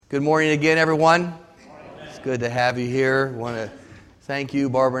Good morning again, everyone. It's good to have you here. I want to thank you.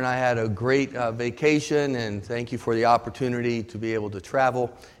 Barbara and I had a great vacation, and thank you for the opportunity to be able to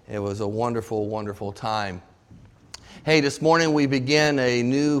travel. It was a wonderful, wonderful time. Hey, this morning we begin a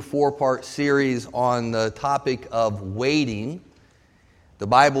new 4-part series on the topic of waiting. The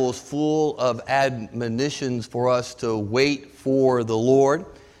Bible is full of admonitions for us to wait for the Lord.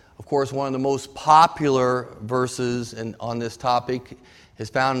 Of course, one of the most popular verses on this topic is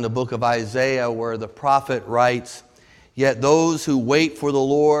found in the book of Isaiah, where the prophet writes, "Yet those who wait for the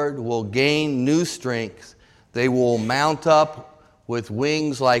Lord will gain new strength. They will mount up with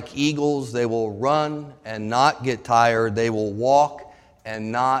wings like eagles. They will run and not get tired. They will walk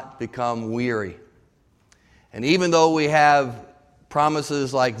and not become weary." And even though we have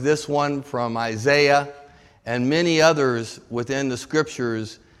promises like this one from Isaiah and many others within the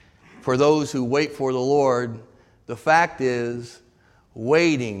Scriptures for those who wait for the Lord, the fact is,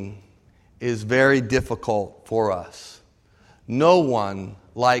 waiting is very difficult for us. No one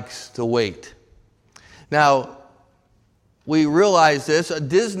likes to wait. Now, we realize this.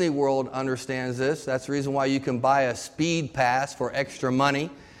 Disney World understands this. That's the reason why you can buy a speed pass for extra money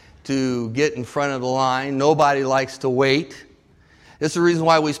to get in front of the line. Nobody likes to wait. It's the reason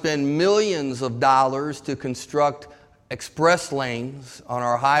why we spend millions of dollars to construct express lanes on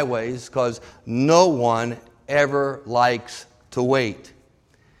our highways, because no one ever likes to wait.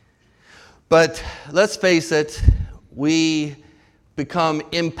 But let's face it, we become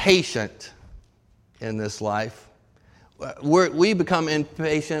impatient in this life. We become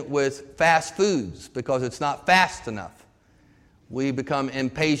impatient with fast foods because it's not fast enough. We become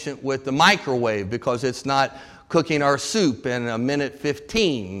impatient with the microwave because it's not cooking our soup in a minute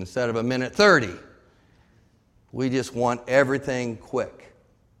 15 instead of a minute 30. We just want everything quick.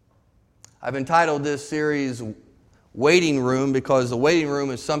 I've entitled this series Waiting Room because the waiting room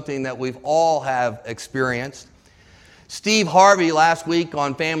is something that we've all have experienced. Steve Harvey last week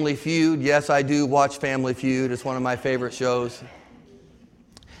on Family Feud, yes, I do watch Family Feud, it's one of my favorite shows,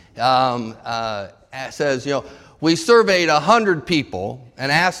 says, we surveyed 100 people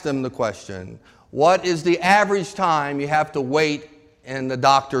and asked them the question, what is the average time you have to wait in the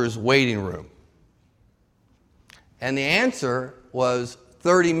doctor's waiting room? And the answer was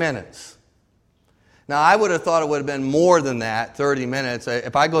 30 minutes. Now, I would have thought it would have been more than that, 30 minutes.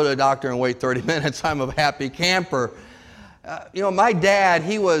 If I go to the doctor and wait 30 minutes, I'm a happy camper. My dad,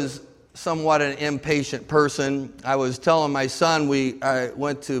 he was somewhat an impatient person. I was telling my son, I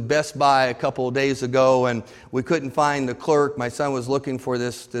went to Best Buy a couple of days ago, and we couldn't find the clerk. My son was looking for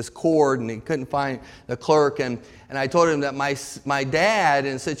this cord, and he couldn't find the clerk. And I told him that my dad,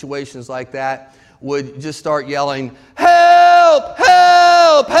 in situations like that, would just start yelling, "Help!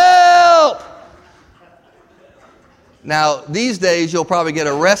 Help! Help!" Now, these days, you'll probably get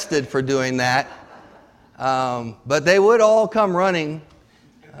arrested for doing that. But they would all come running.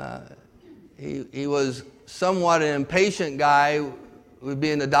 He was somewhat an impatient guy. We'd be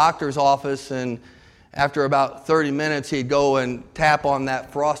in the doctor's office, and after about 30 minutes, he'd go and tap on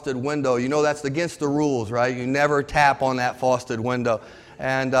that frosted window. That's against the rules, right? You never tap on that frosted window.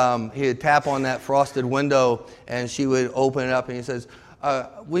 And he'd tap on that frosted window, and she would open it up, and he says,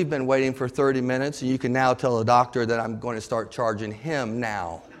 we've been waiting for 30 minutes, and you can now tell the doctor that I'm going to start charging him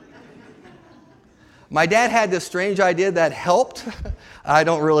now. My dad had this strange idea that helped. I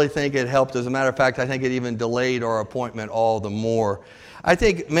don't really think it helped. As a matter of fact, I think it even delayed our appointment all the more. I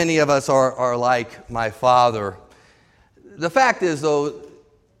think many of us are like my father. The fact is, though,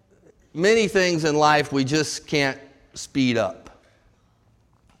 many things in life we just can't speed up.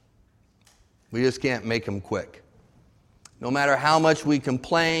 We just can't make them quick. No matter how much we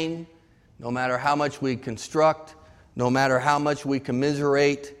complain, no matter how much we construct, no matter how much we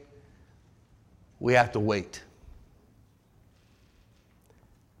commiserate, we have to wait.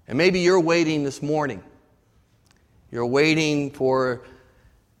 And maybe you're waiting this morning. You're waiting for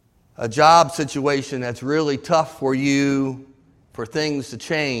a job situation that's really tough for you, for things to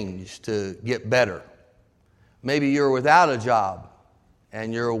change, to get better. Maybe you're without a job,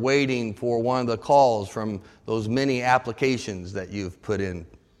 and you're waiting for one of the calls from those many applications that you've put in.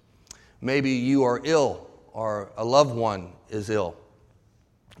 Maybe you are ill, or a loved one is ill,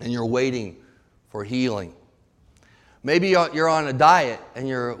 and you're waiting for healing. Maybe you're on a diet, and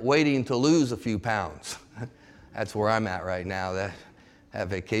you're waiting to lose a few pounds. That's where I'm at right now. That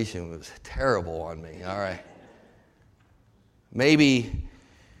vacation was terrible on me, all right. Maybe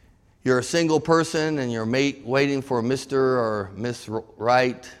you're a single person and you're waiting for Mr. or Miss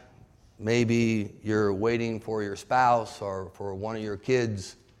Right. Maybe you're waiting for your spouse or for one of your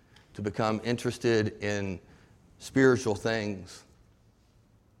kids to become interested in spiritual things.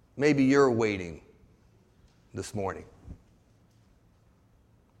 maybe you're waiting this morning.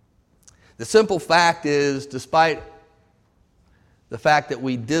 The simple fact is, despite the fact that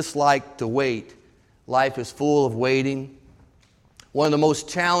we dislike to wait, life is full of waiting. One of the most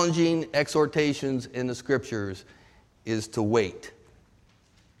challenging exhortations in the Scriptures is to wait.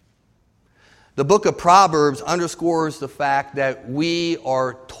 The book of Proverbs underscores the fact that we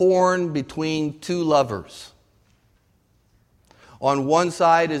are torn between two lovers. On one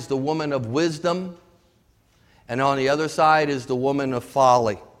side is the woman of wisdom, and on the other side is the woman of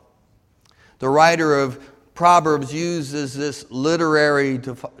folly. The writer of Proverbs uses this literary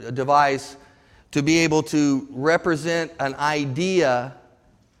device to be able to represent an idea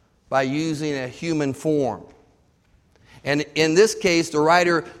by using a human form. And in this case, the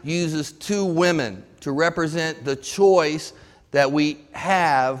writer uses two women to represent the choice that we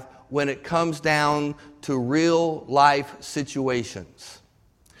have when it comes down to real life situations.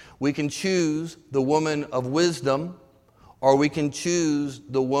 We can choose the woman of wisdom, or we can choose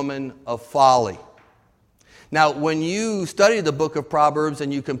the woman of folly. Now, when you study the book of Proverbs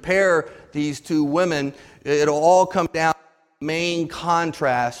and you compare these two women, it'll all come down to the main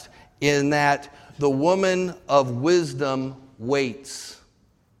contrast in that the woman of wisdom waits,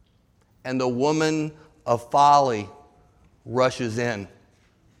 and the woman of folly rushes in.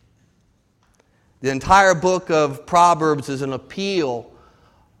 The entire book of Proverbs is an appeal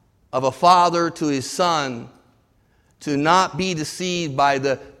of a father to his son to not be deceived by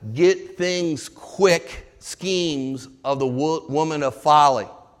the get things quick schemes of the woman of folly.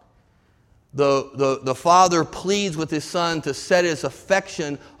 The father pleads with his son to set his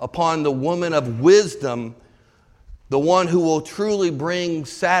affection upon the woman of wisdom, the one who will truly bring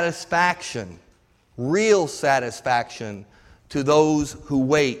satisfaction, real satisfaction, to those who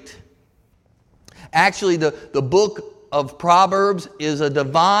wait. Actually, the book of Proverbs is a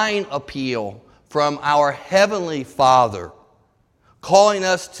divine appeal from our Heavenly Father, calling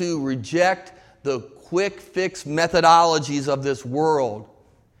us to reject the quick fix methodologies of this world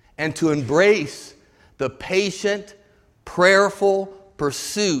and to embrace the patient, prayerful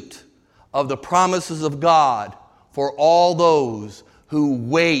pursuit of the promises of God for all those who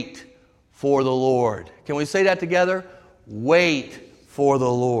wait for the Lord. Can we say that together? Wait for the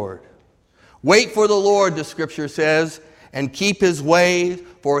Lord. Wait for the Lord, the Scripture says, and keep His ways,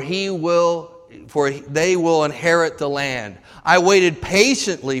 for they will inherit the land. I waited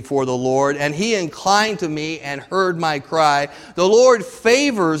patiently for the Lord, and He inclined to me and heard my cry. The Lord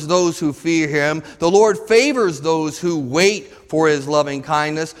favors those who fear Him. The Lord favors those who wait for His loving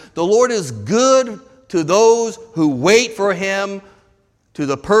kindness. The Lord is good to those who wait for Him, to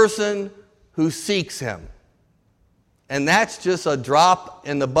the person who seeks Him. And that's just a drop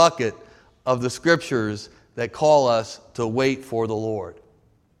in the bucket of the Scriptures that call us to wait for the Lord.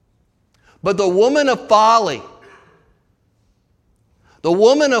 But the woman of folly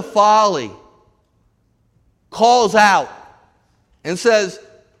calls out and says,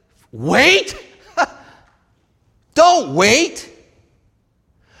 wait? Don't wait.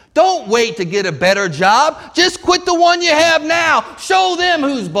 Don't wait to get a better job. Just quit the one you have now. Show them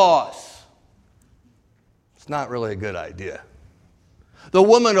who's boss. It's not really a good idea. The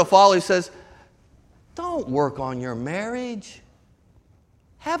woman of folly says, don't work on your marriage.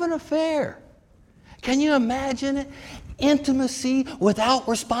 Have an affair. Can you imagine it? Intimacy without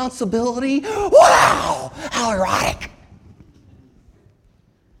responsibility? Wow! How erotic.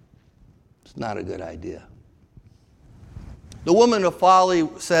 It's not a good idea. The woman of folly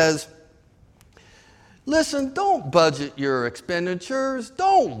says, listen, don't budget your expenditures.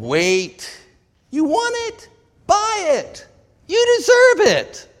 Don't wait. You want it? Buy it. You deserve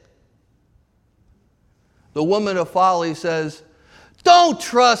it. The woman of folly says, don't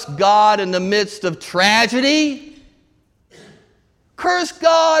trust God in the midst of tragedy. Curse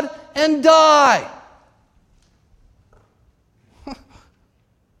God and die.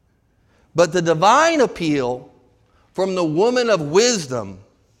 But the divine appeal from the woman of wisdom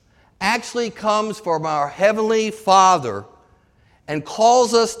actually comes from our Heavenly Father and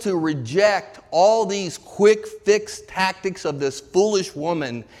calls us to reject all these quick fix tactics of this foolish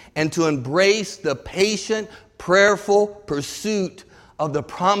woman and to embrace the patient, prayerful pursuit of the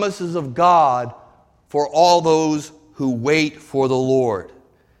promises of God for all those who wait for the Lord.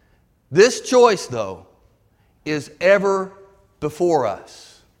 This choice, though, is ever before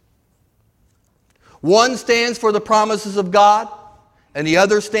us. One stands for the promises of God, and the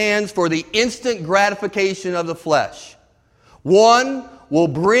other stands for the instant gratification of the flesh. One will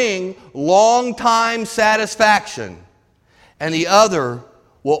bring long-time satisfaction, and the other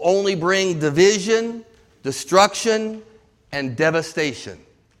will only bring division, destruction, and devastation.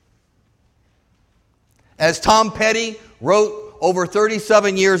 As Tom Petty wrote over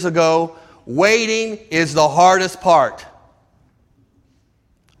 37 years ago, waiting is the hardest part.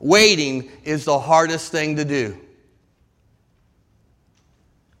 Waiting is the hardest thing to do.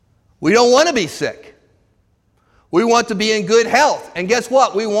 We don't want to be sick. We want to be in good health. And guess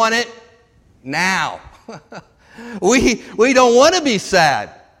what? We want it now. We don't want to be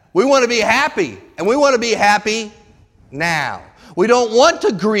sad. We want to be happy. And we want to be happy now. We don't want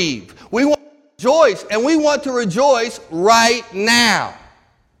to grieve. We want to rejoice. And we want to rejoice right now.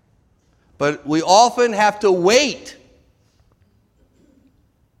 But we often have to wait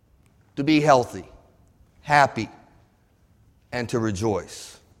to be healthy, happy, and to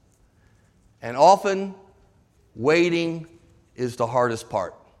rejoice. And often, waiting is the hardest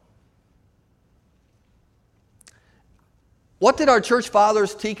part. What did our church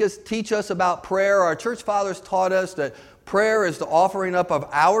fathers teach us about prayer? Our church fathers taught us that prayer is the offering up of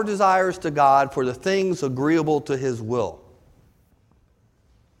our desires to God for the things agreeable to His will.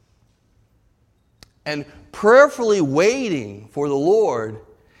 And prayerfully waiting for the Lord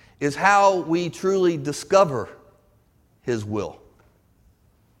is how we truly discover His will.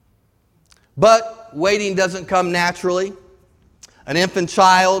 But waiting doesn't come naturally. An infant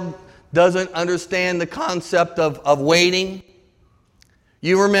child doesn't understand the concept of waiting.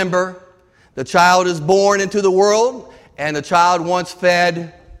 You remember, the child is born into the world, and the child wants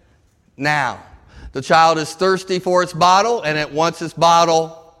fed now. The child is thirsty for its bottle, and it wants its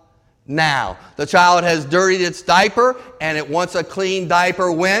bottle now. The child has dirtied its diaper, and it wants a clean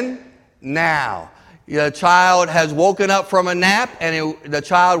diaper when? Now. The child has woken up from a nap, and the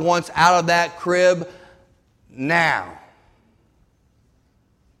child wants out of that crib now.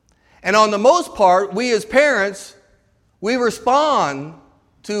 And on the most part, we as parents, we respond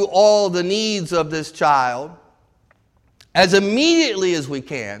to all the needs of this child as immediately as we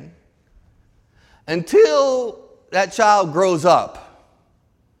can until that child grows up.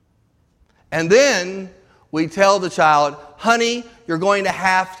 And then we tell the child, honey, you're going to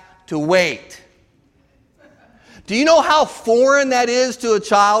have to wait. Do you know how foreign that is to a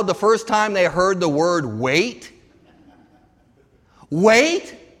child the first time they heard the word wait?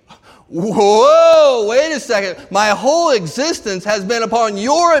 Wait? Whoa, wait a second. My whole existence has been upon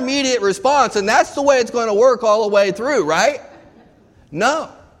your immediate response, and that's the way it's going to work all the way through, right?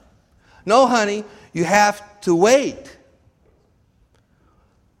 No. No, honey, you have to wait.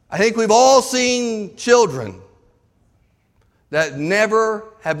 I think we've all seen children that never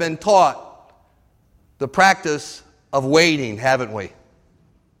have been taught the practice of waiting, haven't we?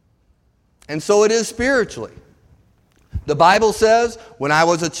 And so it is spiritually. The Bible says, when I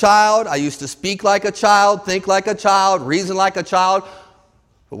was a child, I used to speak like a child, think like a child, reason like a child.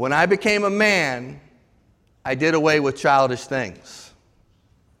 But when I became a man, I did away with childish things.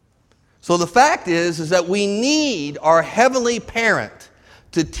 So the fact is that we need our heavenly parent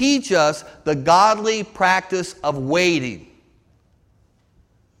to teach us the godly practice of waiting.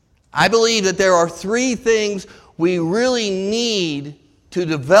 I believe that there are three things we really need to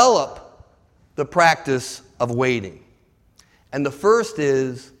develop the practice of waiting. And the first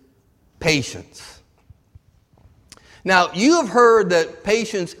is patience. Now, you have heard that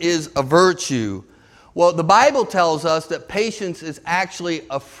patience is a virtue. Well, the Bible tells us that patience is actually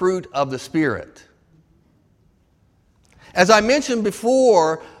a fruit of the Spirit. As I mentioned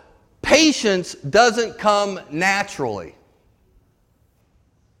before, patience doesn't come naturally.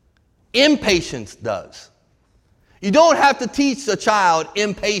 Impatience does. You don't have to teach a child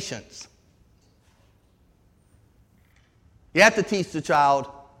impatience. You have to teach the child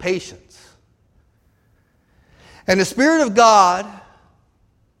patience. And the Spirit of God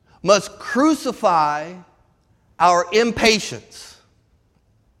must crucify our impatience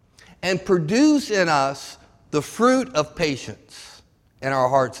and produce in us the fruit of patience in our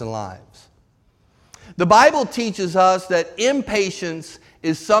hearts and lives. The Bible teaches us that impatience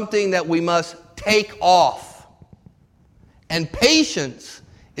is something that we must take off. And patience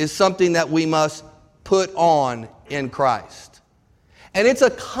is something that we must put on in Christ. And it's a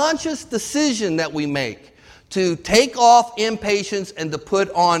conscious decision that we make to take off impatience and to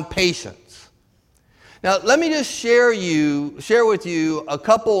put on patience. Now, let me just share with you a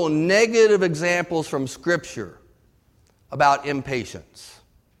couple negative examples from Scripture about impatience.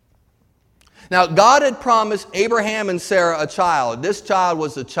 Now, God had promised Abraham and Sarah a child. This child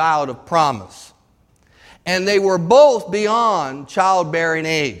was the child of promise. And they were both beyond childbearing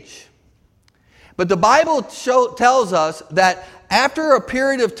age. But the Bible tells us that after a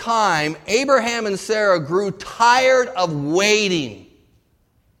period of time, Abraham and Sarah grew tired of waiting.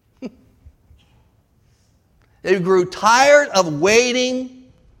 They grew tired of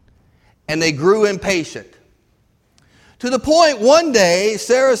waiting, and they grew impatient. To the point one day,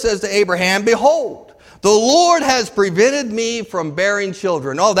 Sarah says to Abraham, "Behold, the Lord has prevented me from bearing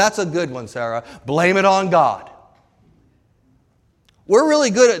children." Oh, that's a good one, Sarah. Blame it on God. We're really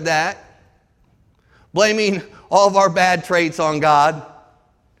good at that, blaming all of our bad traits on God.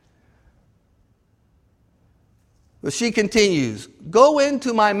 But she continues, "Go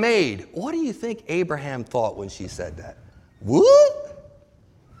into my maid." What do you think Abraham thought when she said that? What?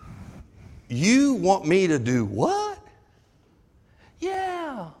 You want me to do what?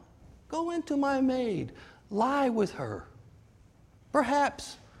 Yeah, go into my maid. Lie with her.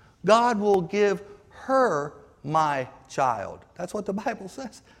 Perhaps God will give her my child. That's what the Bible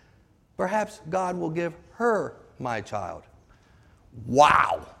says. Perhaps God will give her my child.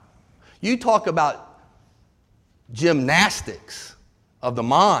 Wow. You talk about gymnastics of the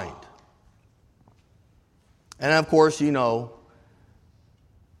mind. And of course, you know,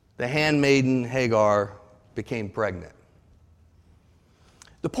 the handmaiden Hagar became pregnant.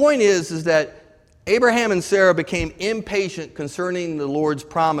 The point is that Abraham and Sarah became impatient concerning the Lord's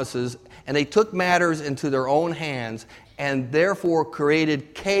promises, and they took matters into their own hands and therefore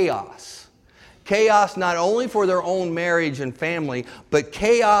created chaos. Chaos not only for their own marriage and family, but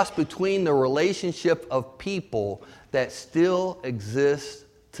chaos between the relationship of people that still exists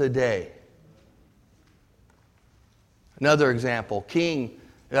today. Another example,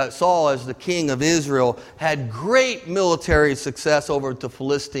 Saul, as the king of Israel, had great military success over the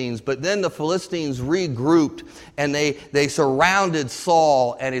Philistines, but then the Philistines regrouped and they surrounded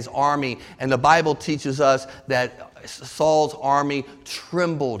Saul and his army, and the Bible teaches us that Saul's army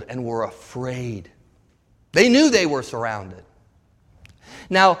trembled and were afraid. They knew they were surrounded.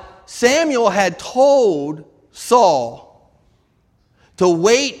 Now, Samuel had told Saul to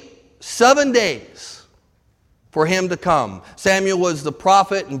wait 7 days for him to come. Samuel was the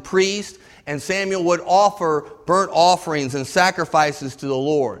prophet and priest, and Samuel would offer burnt offerings and sacrifices to the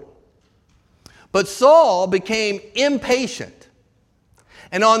Lord. But Saul became impatient.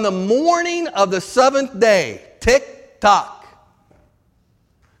 And on the morning of the 7th day, tick-tock,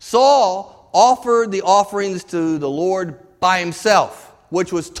 Saul offered the offerings to the Lord by himself,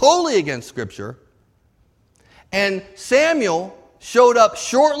 which was totally against Scripture. And Samuel showed up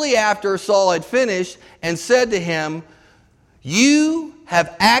shortly after Saul had finished and said to him, "You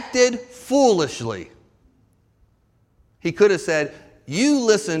have acted foolishly." He could have said, "You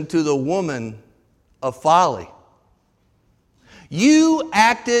listened to the woman of folly. You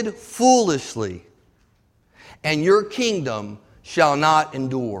acted foolishly, and your kingdom shall not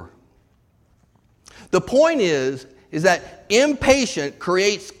endure." The point is that impatience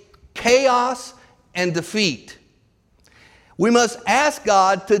creates chaos and defeat. We must ask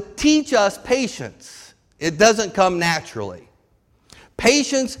God to teach us patience. It doesn't come naturally.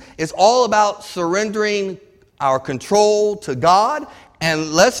 Patience is all about surrendering our control to God,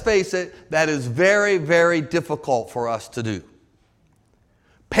 and let's face it, that is very, very difficult for us to do.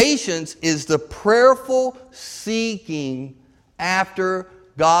 Patience is the prayerful seeking after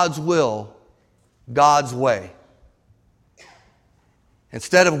God's will, God's way.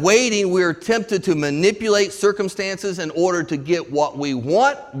 Instead of waiting, we are tempted to manipulate circumstances in order to get what we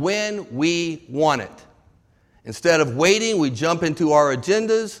want when we want it. Instead of waiting, we jump into our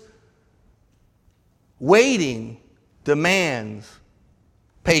agendas. Waiting demands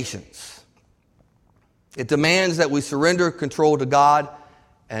patience. It demands that we surrender control to God,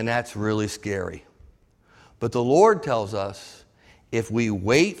 and that's really scary. But the Lord tells us if we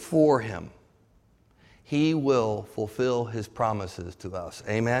wait for Him, He will fulfill His promises to us.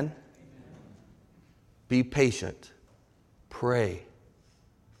 Amen? Be patient. Pray,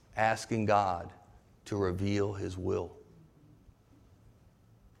 asking God to reveal His will.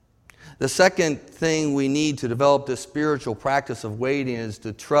 The second thing we need to develop this spiritual practice of waiting is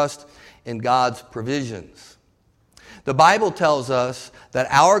to trust in God's provisions. The Bible tells us that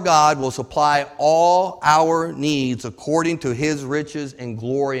our God will supply all our needs according to His riches and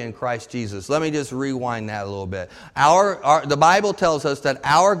glory in Christ Jesus. Let me just rewind that a little bit. The Bible tells us that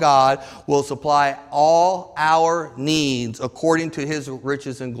our God will supply all our needs according to His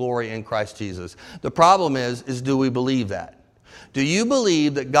riches and glory in Christ Jesus. The problem is do we believe that? Do you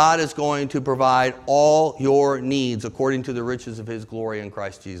believe that God is going to provide all your needs according to the riches of His glory in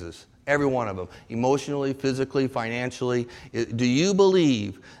Christ Jesus? Every one of them. Emotionally, physically, financially. Do you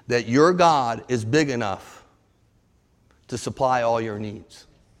believe that your God is big enough to supply all your needs?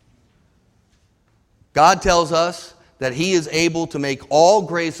 God tells us that He is able to make all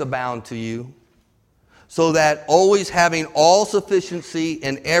grace abound to you, so that always having all sufficiency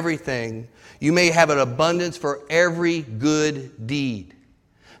in everything, you may have an abundance for every good deed.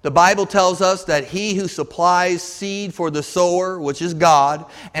 The Bible tells us that he who supplies seed for the sower, which is God,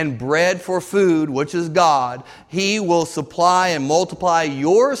 and bread for food, which is God, he will supply and multiply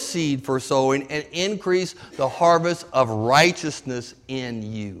your seed for sowing and increase the harvest of righteousness in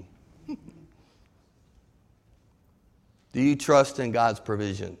you. Do you trust in God's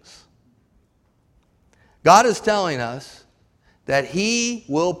provisions? God is telling us that he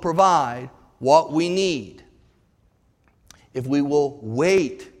will provide what we need if we will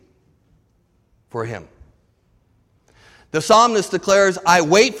wait for him. The psalmist declares, I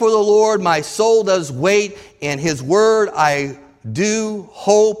wait for the Lord, my soul does wait, and his word I do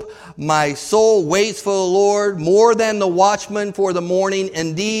hope. My soul waits for the Lord more than the watchman for the morning,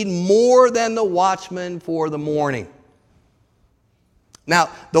 indeed more than the watchman for the morning. Now,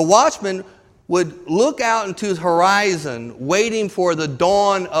 the watchman would look out into his horizon waiting for the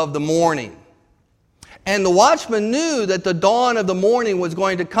dawn of the morning. And the watchman knew that the dawn of the morning was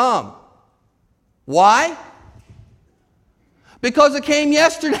going to come. Why? Because it came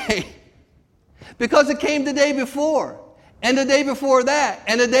yesterday. Because it came the day before. And the day before that.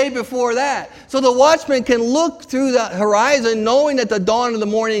 And the day before that. So the watchman can look through the horizon knowing that the dawn of the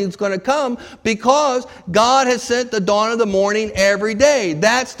morning is going to come because God has sent the dawn of the morning every day.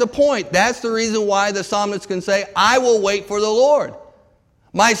 That's the point. That's the reason why the psalmist can say, I will wait for the Lord.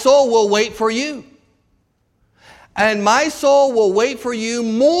 My soul will wait for you. And my soul will wait for you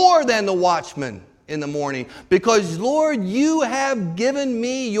more than the watchman in the morning. Because, Lord, you have given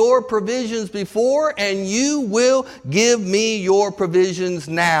me your provisions before, and you will give me your provisions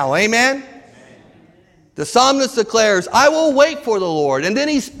now. Amen? The psalmist declares, I will wait for the Lord. And then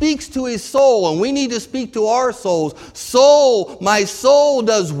he speaks to his soul, and we need to speak to our souls. Soul, my soul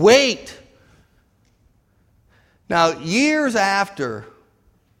does wait. Now, years after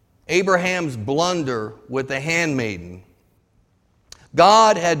Abraham's blunder with the handmaiden,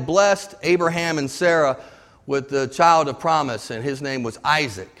 God had blessed Abraham and Sarah with the child of promise, and his name was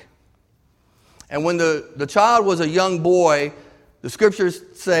Isaac. And when the child was a young boy, the scriptures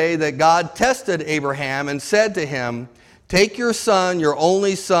say that God tested Abraham and said to him, take your son, your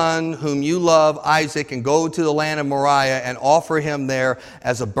only son, whom you love, Isaac, and go to the land of Moriah and offer him there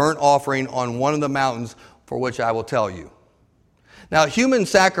as a burnt offering on one of the mountains for which I will tell you. Now, human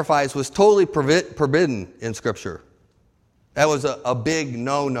sacrifice was totally forbidden in Scripture. That was a big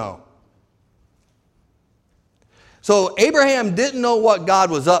no-no. So Abraham didn't know what God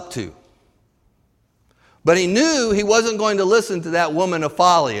was up to. But he knew he wasn't going to listen to that woman of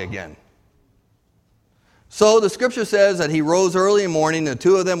folly again. So the scripture says that he rose early in the morning, and the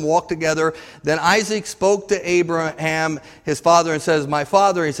two of them walked together. Then Isaac spoke to Abraham, his father, and says, my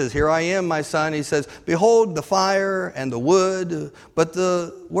father. He says, here I am, my son. He says, behold the fire and the wood, but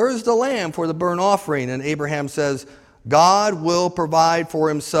where's the lamb for the burnt offering? And Abraham says, God will provide for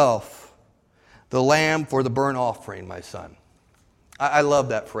himself the lamb for the burnt offering, my son. I love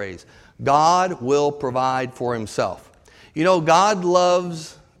that phrase. God will provide for himself. You know, God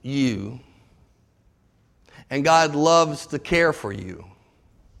loves you, and God loves to care for you.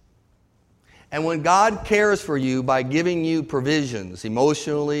 And when God cares for you by giving you provisions,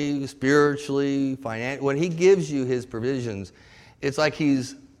 emotionally, spiritually, financially, when he gives you his provisions, it's like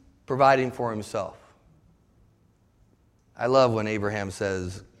he's providing for himself. I love when Abraham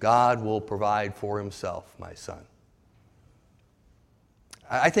says, God will provide for himself, my son.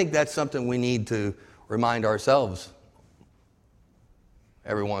 I think that's something we need to remind ourselves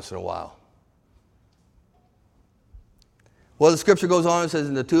every once in a while. Well, the scripture goes on and says,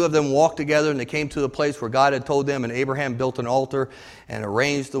 and the two of them walked together, and they came to the place where God had told them, and Abraham built an altar and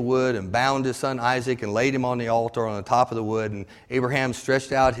arranged the wood and bound his son Isaac and laid him on the altar on the top of the wood. And Abraham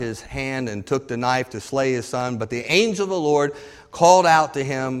stretched out his hand and took the knife to slay his son. But the angel of the Lord called out to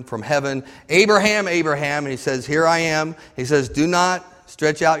him from heaven, Abraham, Abraham. And he says, here I am. He says, do not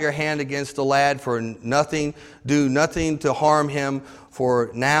stretch out your hand against the lad for nothing. Do nothing to harm him. For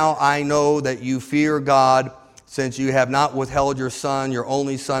now I know that you fear God, since you have not withheld your son, your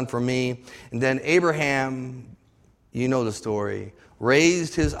only son, from me. And then Abraham, you know the story,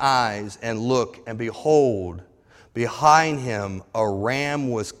 raised his eyes and looked, and behold, behind him a ram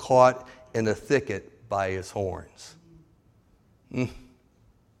was caught in the thicket by his horns. And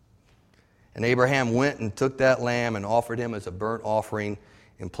Abraham went and took that lamb and offered him as a burnt offering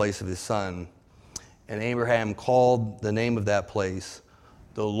in place of his son. And Abraham called the name of that place,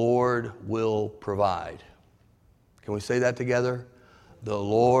 the Lord will provide. Can we say that together? The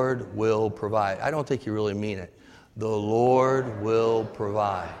Lord will provide. I don't think you really mean it. The Lord will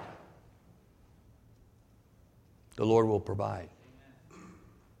provide. The Lord will provide.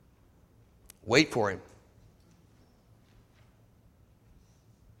 Wait for him.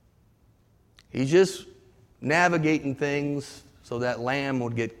 He's just navigating things so that lamb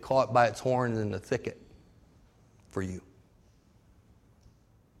would get caught by its horns in the thicket for you.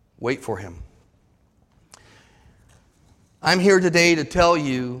 Wait for him. I'm here today to tell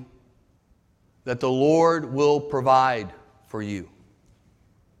you that the Lord will provide for you.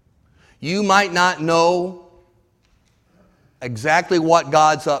 You might not know exactly what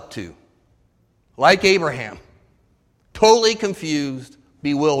God's up to. Like Abraham, totally confused,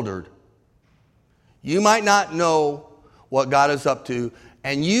 bewildered. You might not know what God is up to,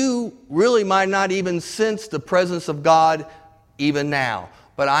 and you really might not even sense the presence of God even now.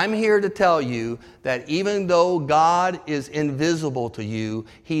 But I'm here to tell you that even though God is invisible to you,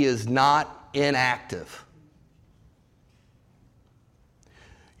 He is not inactive.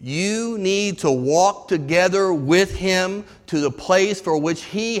 You need to walk together with Him to the place for which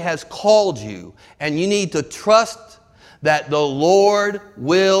He has called you. And you need to trust that the Lord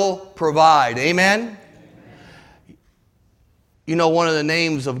will provide. Amen? You know, one of the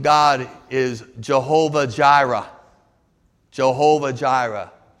names of God is Jehovah Jireh. Jehovah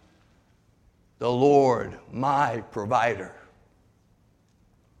Jireh. The Lord, my provider.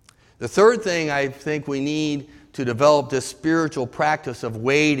 The third thing I think we need to develop this spiritual practice of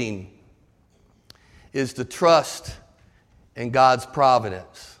waiting is to trust in God's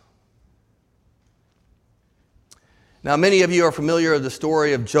providence. Now, many of you are familiar with the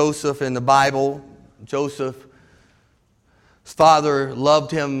story of Joseph in the Bible. Joseph's father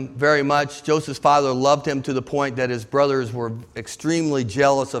loved him very much. Joseph's father loved him to the point that his brothers were extremely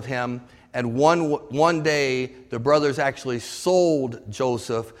jealous of him. And one day, the brothers actually sold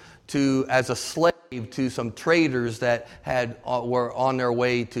Joseph as a slave to some traders that were on their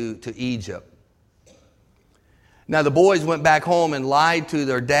way to Egypt. Now the boys went back home and lied to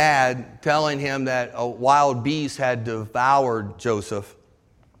their dad, telling him that a wild beast had devoured Joseph.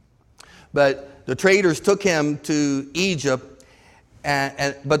 But the traders took him to Egypt,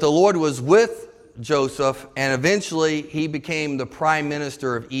 but the Lord was with Joseph, and eventually he became the prime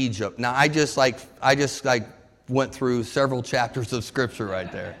minister of Egypt. Now I just went through several chapters of scripture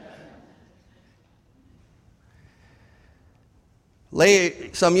right there.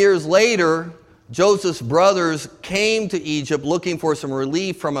 Some years later, Joseph's brothers came to Egypt looking for some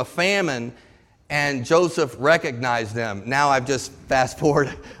relief from a famine, and Joseph recognized them. Now I've just fast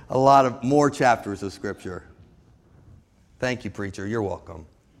forwarded a lot of more chapters of Scripture. Thank you, preacher. You're welcome.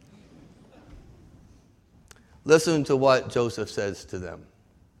 Listen to what Joseph says to them.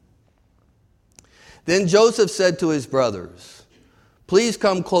 Then Joseph said to his brothers, "Please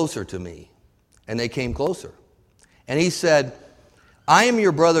come closer to me." And they came closer. And he said, "I am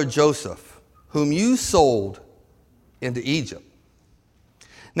your brother Joseph, whom you sold into Egypt.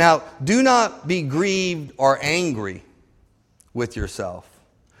 Now, do not be grieved or angry with yourself,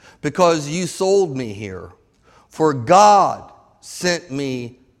 because you sold me here. For God sent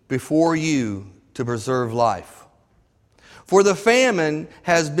me before you to preserve life. For the famine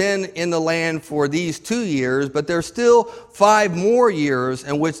has been in the land for these 2 years, but there's still 5 more years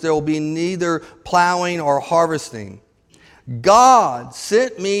in which there will be neither plowing or harvesting. God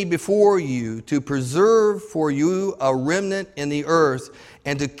sent me before you to preserve for you a remnant in the earth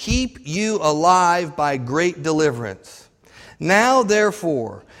and to keep you alive by great deliverance. Now,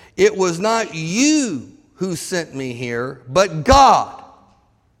 therefore, it was not you who sent me here, but God.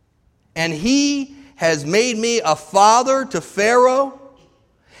 And He has made me a father to Pharaoh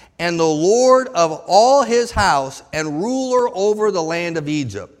and the Lord of all his house and ruler over the land of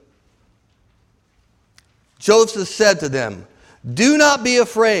Egypt." Joseph said to them, "Do not be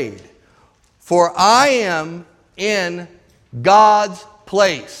afraid, for I am in God's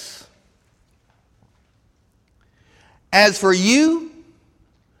place. As for you,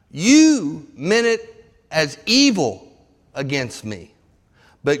 you meant it as evil against me,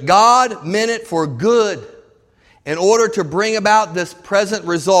 but God meant it for good, in order to bring about this present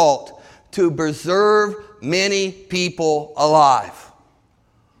result, to preserve many people alive."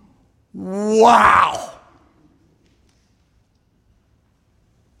 Wow!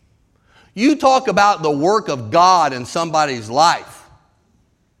 You talk about the work of God in somebody's life.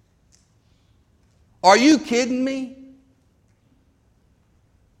 Are you kidding me?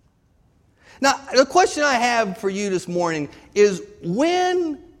 Now, the question I have for you this morning is,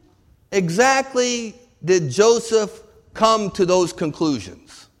 when exactly did Joseph come to those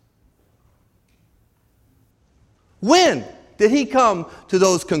conclusions? When did he come to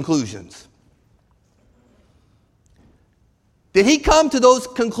those conclusions? Did he come to those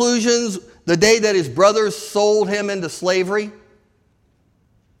conclusions the day that his brothers sold him into slavery?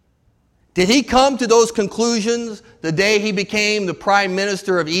 Did he come to those conclusions the day he became the prime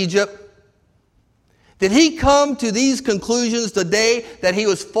minister of Egypt? Did he come to these conclusions the day that he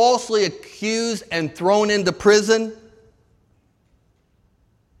was falsely accused and thrown into prison?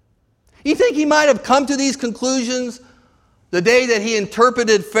 You think he might have come to these conclusions the day that he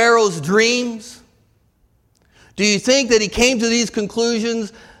interpreted Pharaoh's dreams? Do you think that he came to these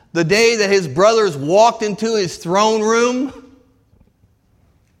conclusions the day that his brothers walked into his throne room?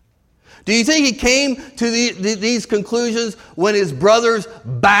 Do you think he came to these conclusions when his brothers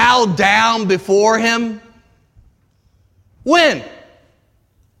bowed down before him? When?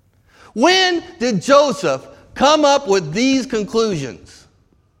 When did Joseph come up with these conclusions?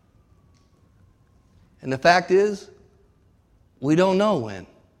 And the fact is, we don't know when.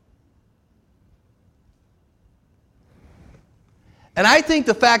 And I think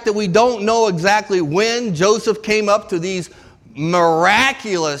the fact that we don't know exactly when Joseph came up to these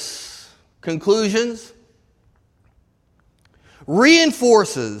miraculous conclusions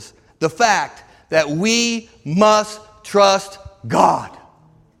reinforces the fact that we must trust God.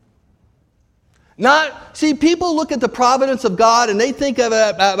 See, people look at the providence of God and they think of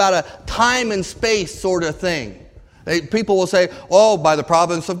it about a time and space sort of thing. People will say, oh, by the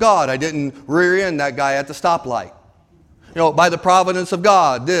providence of God, I didn't rear end that guy at the stoplight. By the providence of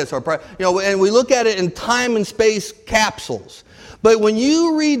God, this, or, and we look at it in time and space capsules. But when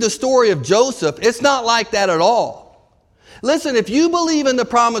you read the story of Joseph, it's not like that at all. Listen, if you believe in the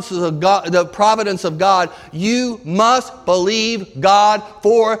promises of God, the providence of God, you must believe God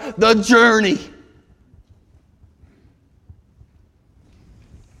for the journey.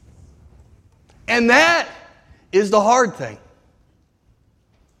 And that is the hard thing.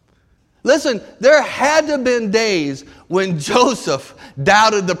 Listen, there had to have been days when Joseph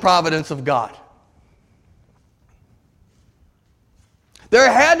doubted the providence of God. There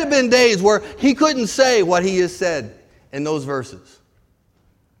had to have been days where he couldn't say what he has said in those verses.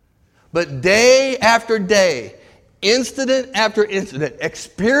 But day after day, incident after incident,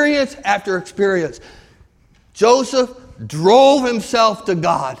 experience after experience, Joseph drove himself to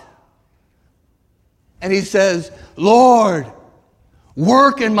God. And he says, Lord,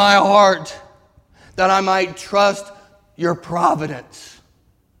 work in my heart that I might trust your providence.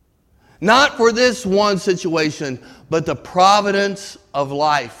 Not for this one situation, but the providence of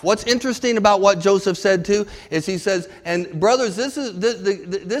life. What's interesting about what Joseph said too is he says, and brothers, this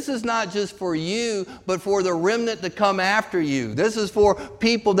is not just for you, but for the remnant to come after you. This is for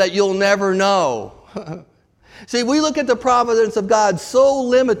people that you'll never know. See, we look at the providence of God so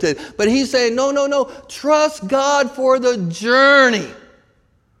limited, but he's saying, no, trust God for the journey.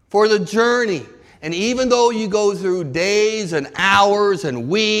 For the journey. And even though you go through days and hours and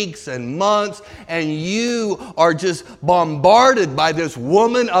weeks and months and you are just bombarded by this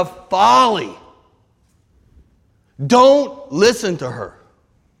woman of folly, don't listen to her.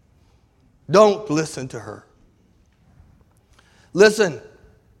 Don't listen to her. Listen,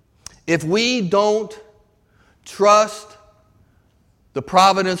 if we don't trust the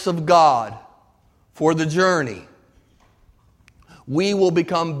providence of God for the journey, we will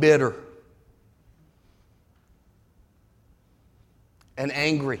become bitter and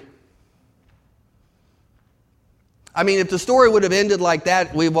angry. I mean, if the story would have ended like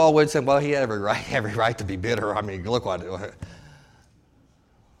that, we've all would have said, well, he had every right to be bitter. I mean, look what.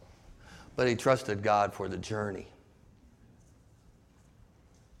 But he trusted God for the journey.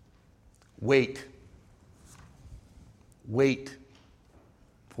 Wait. Wait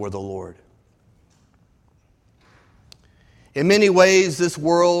for the Lord. In many ways, this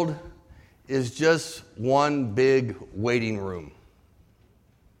world is just one big waiting room.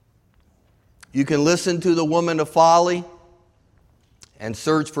 You can listen to the woman of folly and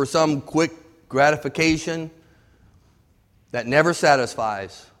search for some quick gratification that never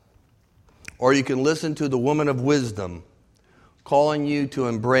satisfies. Or you can listen to the woman of wisdom calling you to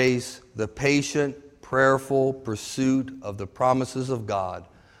embrace the patient, prayerful pursuit of the promises of God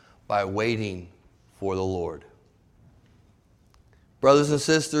by waiting for the Lord. Brothers and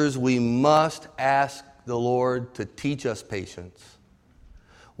sisters, we must ask the Lord to teach us patience.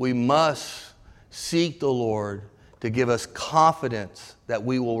 We must seek the Lord to give us confidence that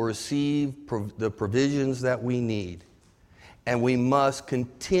we will receive the provisions that we need. And we must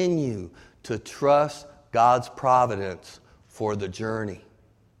continue to trust God's providence for the journey.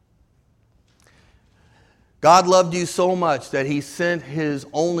 God loved you so much that He sent His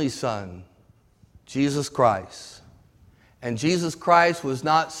only Son, Jesus Christ. And Jesus Christ was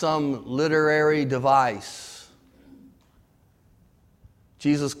not some literary device.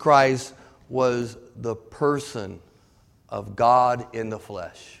 Jesus Christ was the person of God in the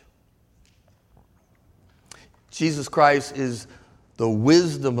flesh. Jesus Christ is the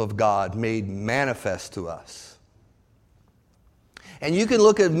wisdom of God made manifest to us. And you can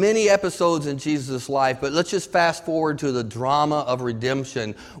look at many episodes in Jesus' life, but let's just fast forward to the drama of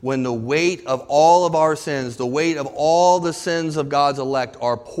redemption, when the weight of all of our sins, the weight of all the sins of God's elect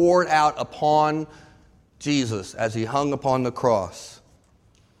are poured out upon Jesus as he hung upon the cross.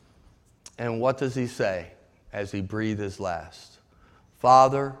 And what does he say as he breathed his last?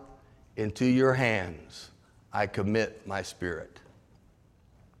 Father, into your hands I commit my spirit.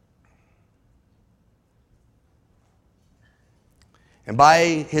 And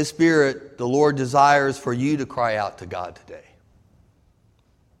by his Spirit, the Lord desires for you to cry out to God today,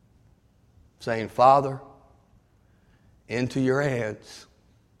 saying, Father, into your hands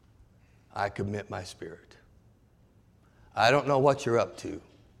I commit my spirit. I don't know what you're up to.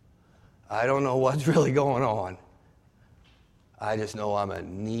 I don't know what's really going on. I just know I'm a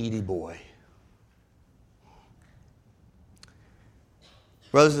needy boy.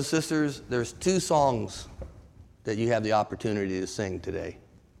 Brothers and sisters, there's 2 songs that you have the opportunity to sing today.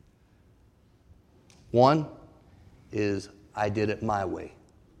 One is I Did It My Way.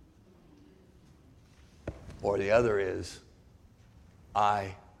 Or the other is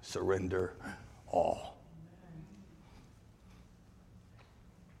I Surrender All.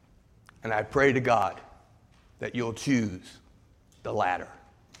 And I pray to God that you'll choose the latter.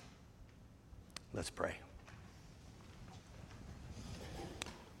 Let's pray.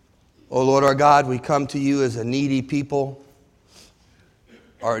 Oh Lord our God, we come to you as a needy people.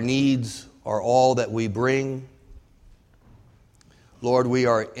 Our needs are all that we bring. Lord, we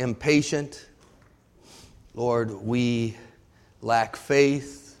are impatient. Lord, we lack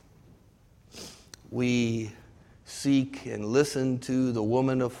faith. We seek and listen to the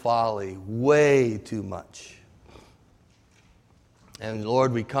woman of folly way too much. And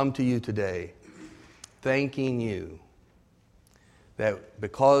Lord, we come to you today thanking you that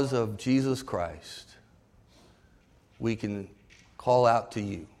because of Jesus Christ, we can call out to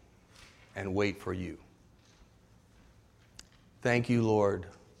you and wait for you. Thank you, Lord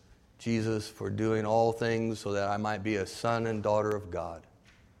Jesus, for doing all things so that I might be a son and daughter of God.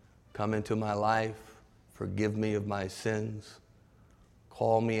 Come into my life, forgive me of my sins,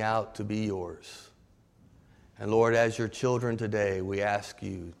 call me out to be yours. And Lord, as your children today, we ask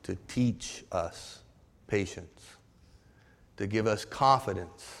you to teach us patience, to give us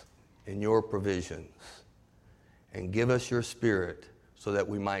confidence in your provisions, and give us your Spirit so that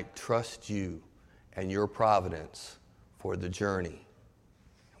we might trust you and your providence for the journey.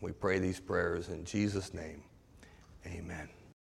 We pray these prayers in Jesus' name. Amen.